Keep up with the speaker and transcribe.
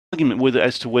argument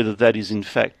as to whether that is in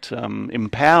fact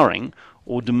empowering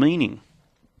or demeaning.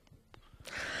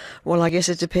 Well, I guess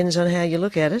it depends on how you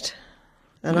look at it.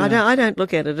 And I don't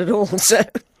look at it at all, so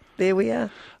there we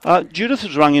are. Judith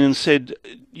has rung in and said,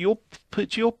 your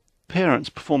parents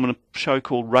perform in a show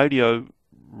called Radio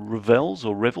Revels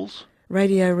or Revels?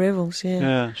 Radio Revels,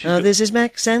 yeah. This is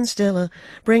Max and Stella.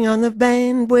 Bring on the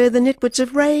band. We're the nitwits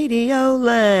of Radio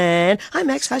Land. Hi,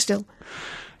 Max. Hi, Stella.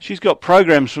 She's got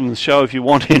programs from the show if you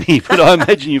want any, but I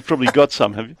imagine you've probably got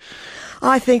some, have you?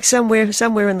 I think somewhere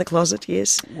in the closet,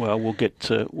 yes. Well, we'll get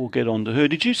on to her.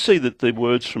 Did you see that the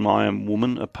words from I Am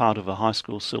Woman are part of a high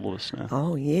school syllabus now?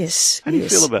 Oh, yes. How do you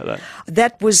feel about that?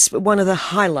 That was one of the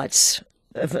highlights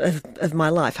of my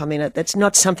life. I mean, that's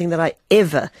not something that I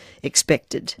ever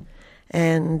expected.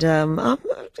 And I'm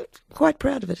quite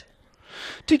proud of it.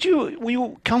 Were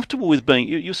you comfortable with being,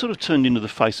 you sort of turned into the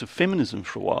face of feminism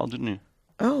for a while, didn't you?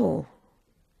 Oh,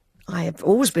 I have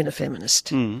always been a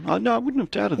feminist. No, I wouldn't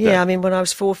have doubted that. Yeah, I mean, when I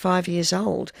was 4 or 5 years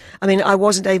old. I mean, I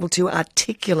wasn't able to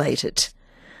articulate it,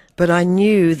 but I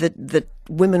knew that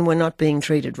women were not being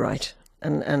treated right,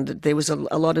 and that there was a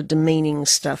lot of demeaning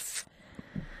stuff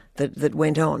that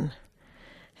went on.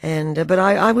 And but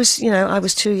I was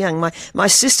too young. My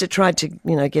sister tried to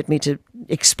get me to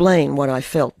explain what I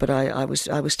felt, but I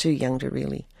was too young to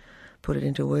really put it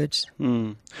into words.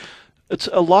 It's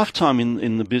a lifetime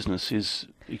in the business is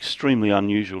extremely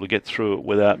unusual to get through it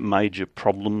without major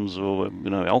problems or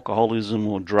alcoholism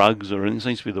or drugs or anything. It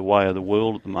seems to be the way of the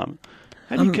world at the moment.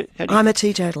 I'm a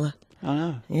teetotaler. I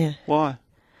know. Yeah. Why?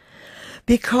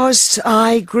 Because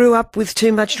I grew up with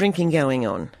too much drinking going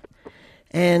on.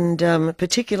 And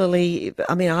particularly,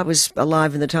 I mean, I was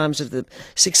alive in the times of the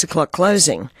 6 o'clock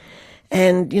closing.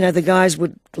 And, the guys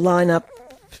would line up,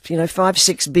 5,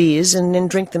 6 beers and then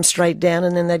drink them straight down,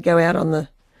 and then they'd go out on the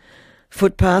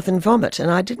footpath and vomit. And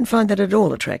I didn't find that at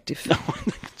all attractive. I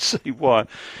can see why.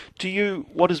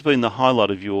 What has been the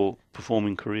highlight of your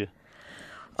performing career?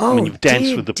 Oh, I mean, you've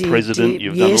danced with the president.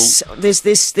 You've done all...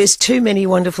 There's too many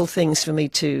wonderful things for me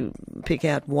to pick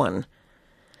out one.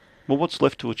 Well, what's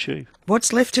left to achieve?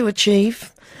 What's left to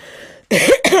achieve?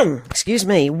 Excuse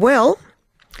me. Well,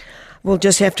 we'll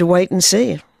just have to wait and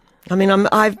see. I mean,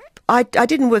 I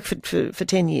didn't work for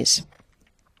 10 years.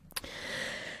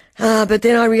 But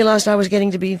then I realised I was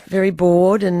getting to be very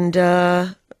bored, and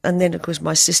then, of course,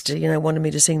 my sister, wanted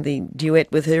me to sing the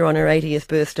duet with her on her 80th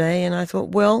birthday, and I thought,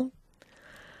 well,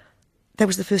 that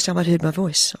was the first time I'd heard my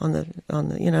voice on the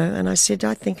and I said,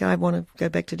 I think I want to go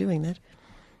back to doing that.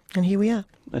 And here we are.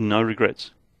 And no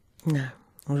regrets? No.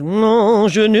 Non,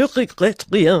 je ne regrette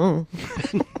rien.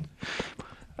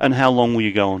 And how long will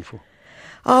you go on for?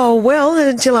 Oh, well,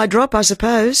 until I drop, I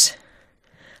suppose.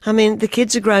 I mean, the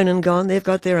kids are grown and gone. They've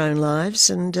got their own lives,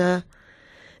 and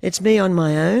it's me on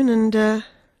my own, and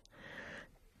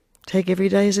take every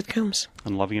day as it comes.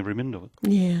 And loving every minute of it.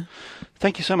 Yeah.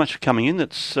 Thank you so much for coming in.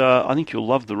 I think you'll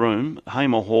love the room.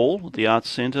 Hamer Hall, the Arts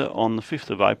Centre, on the 5th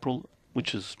of April,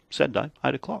 which is Saturday,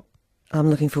 8 o'clock. I'm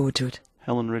looking forward to it.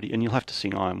 Helen Reddy. And you'll have to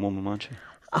sing I Am Woman, won't you?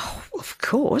 Oh, of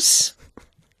course. Does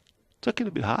that get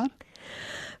a bit hard?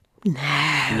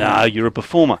 No. No, you're a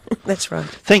performer. That's right.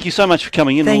 Thank you so much for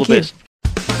coming in. Thank All the you. best.